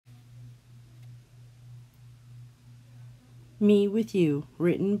Me with You,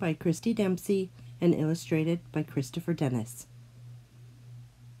 written by Christy Dempsey and illustrated by Christopher Dennis.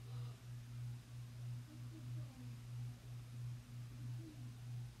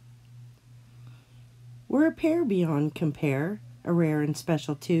 We're a pair beyond compare, a rare and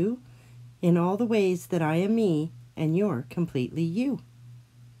special two, in all the ways that I am me and you're completely you.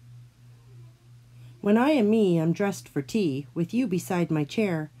 When I am me, I'm dressed for tea, with you beside my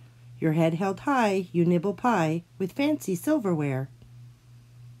chair, your head held high, you nibble pie with fancy silverware.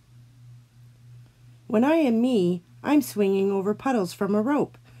 When I am me, I'm swinging over puddles from a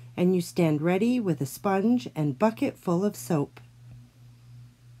rope, and you stand ready with a sponge and bucket full of soap.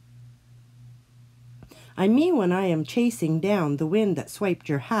 I'm me when I am chasing down the wind that swiped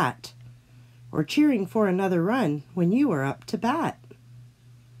your hat, or cheering for another run when you are up to bat.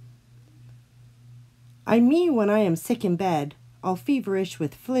 I'm me when I am sick in bed, all feverish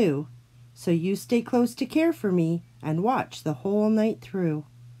with flu, so you stay close to care for me and watch the whole night through.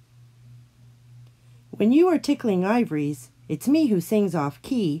 When you are tickling ivories, it's me who sings off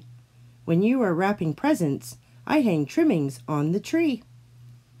key. When you are wrapping presents, I hang trimmings on the tree.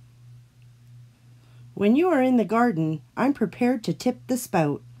 When you are in the garden, I'm prepared to tip the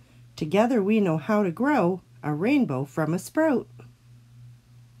spout. Together we know how to grow a rainbow from a sprout.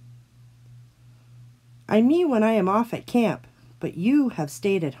 I'm me when I am off at camp, but you have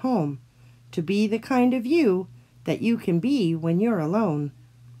stayed at home to be the kind of you that you can be when you're alone.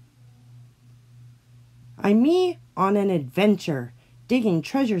 I'm me on an adventure, digging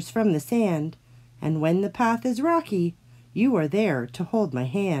treasures from the sand, and when the path is rocky, you are there to hold my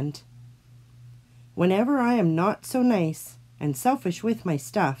hand. Whenever I am not so nice and selfish with my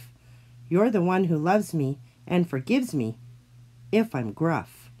stuff, you're the one who loves me and forgives me if I'm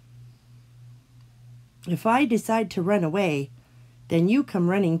gruff. If I decide to run away, then you come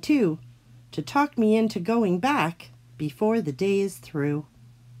running too, to talk me into going back before the day is through.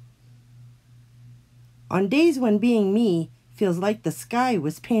 On days when being me feels like the sky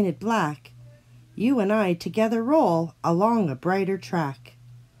was painted black, you and I together roll along a brighter track.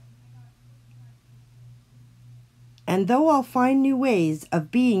 And though I'll find new ways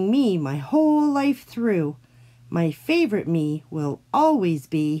of being me my whole life through, my favorite me will always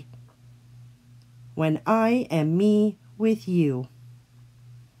be when I am me with you.